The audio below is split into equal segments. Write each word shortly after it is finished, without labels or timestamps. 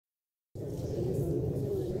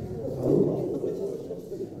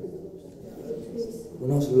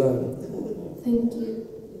We're not alone. Thank you.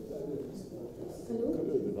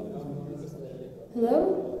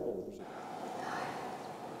 Hello?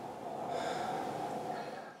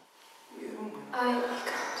 Hello? I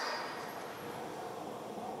can't.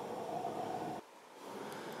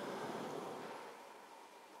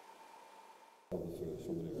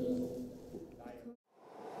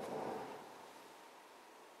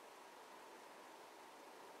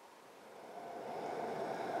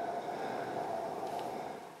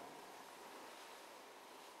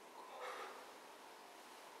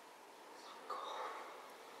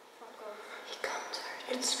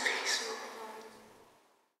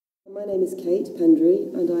 My name is Kate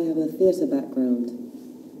Pendry, and I have a theatre background.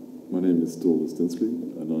 My name is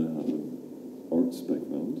Stenslie, and I have an arts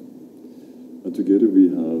background. And together we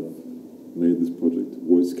have made this project,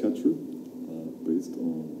 Voice Catcher, based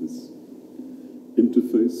on this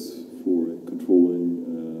interface for controlling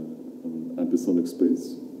an ambisonic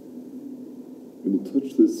space. When you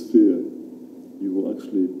touch this sphere, you will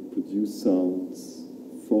actually produce sounds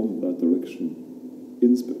from that direction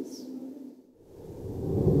in space.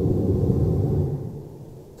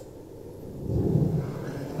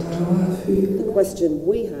 The question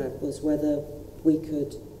we had was whether we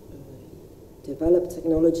could develop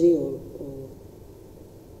technology or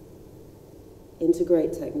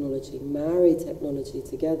integrate technology, marry technology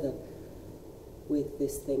together with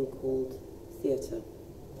this thing called theatre.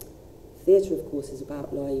 Theatre, of course, is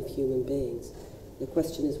about live human beings. The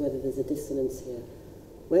question is whether there's a dissonance here.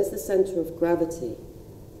 Where's the centre of gravity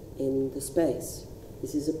in the space?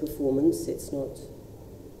 This is a performance, it's not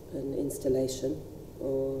an installation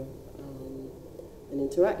or an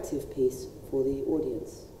interactive piece for the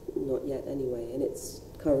audience. Not yet anyway. In its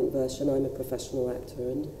current version, I'm a professional actor,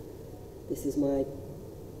 and this is my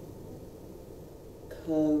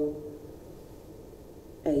co-agent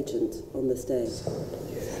on the stage.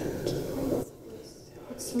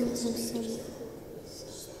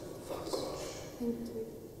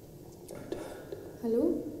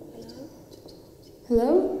 Hello?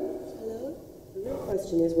 Hello? Hello? The real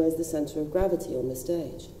question is, where's the centre of gravity on the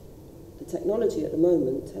stage? The technology at the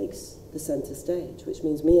moment takes the centre stage, which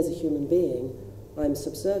means me as a human being, I'm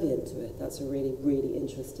subservient to it. That's a really, really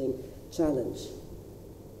interesting challenge.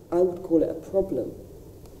 I would call it a problem.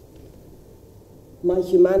 My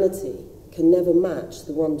humanity can never match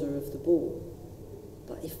the wonder of the ball.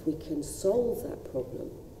 But if we can solve that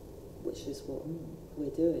problem, which is what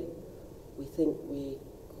we're doing, we think we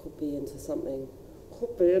could be into something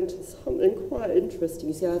quite interesting.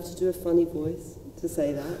 You see, I have to do a funny voice to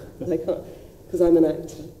say that, but I can't, because I'm an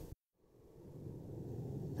actor.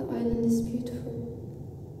 The island is beautiful.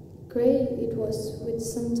 Grey it was, with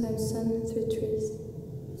sometimes sun through trees.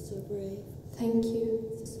 So brave. Thank you.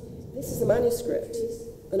 This is a manuscript,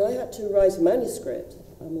 and I had to write a manuscript,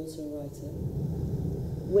 I'm also a writer,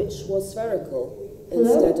 which was spherical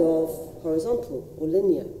instead of horizontal or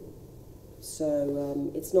linear.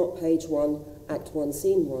 So it's not page 1, act 1,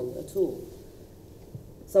 scene 1 at all.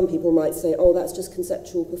 Some people might say, oh, that's just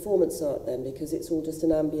conceptual performance art then, because it's all just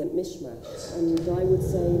an ambient mishmash. And I would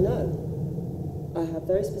say, no. I have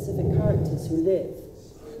very specific characters who live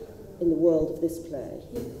in the world of this play.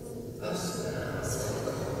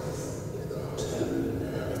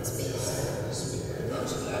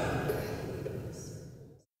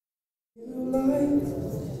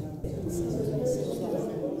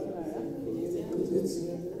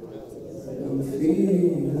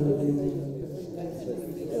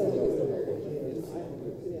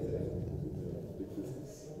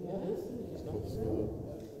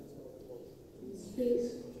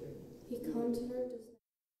 He can't hurt us.